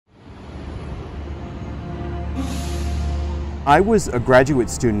I was a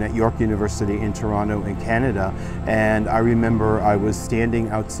graduate student at York University in Toronto in Canada, and I remember I was standing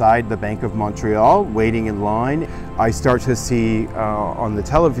outside the Bank of Montreal waiting in line. I start to see on the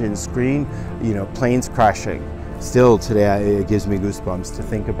television screen, planes crashing. Still today it gives me goosebumps to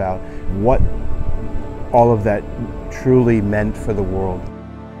think about what all of that truly meant for the world.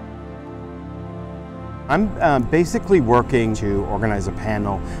 I'm basically working to organize a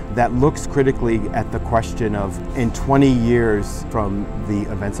panel that looks critically at the question of, in 20 years from the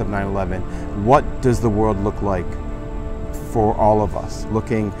events of 9/11, what does the world look like for all of us?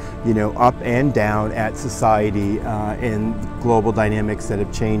 Looking, up and down at society and global dynamics that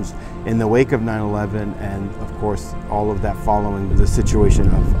have changed in the wake of 9/11, and of course all of that following the situation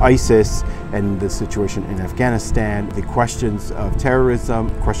of ISIS and the situation in Afghanistan, the questions of terrorism,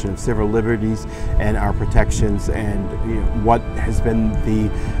 question of civil liberties and our protections, and what has been the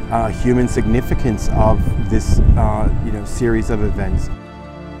human significance of this series of events.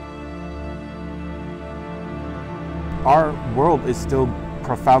 Our world is still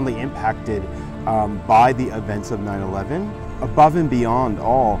profoundly impacted by the events of 9/11. Above and beyond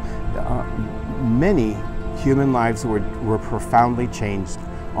all, many human lives were profoundly changed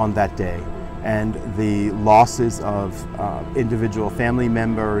on that day. And the losses of individual family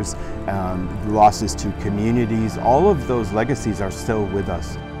members, losses to communities, all of those legacies are still with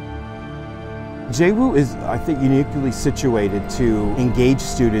us. JWU is, I think, uniquely situated to engage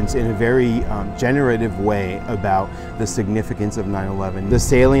students in a very generative way about the significance of 9/11. The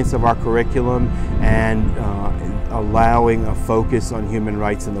salience of our curriculum and allowing a focus on human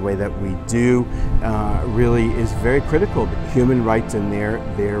rights in the way that we do really is very critical. Human rights and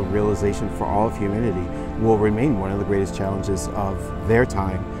their realization for all of humanity will remain one of the greatest challenges of their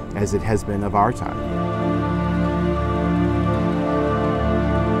time, as it has been of our time.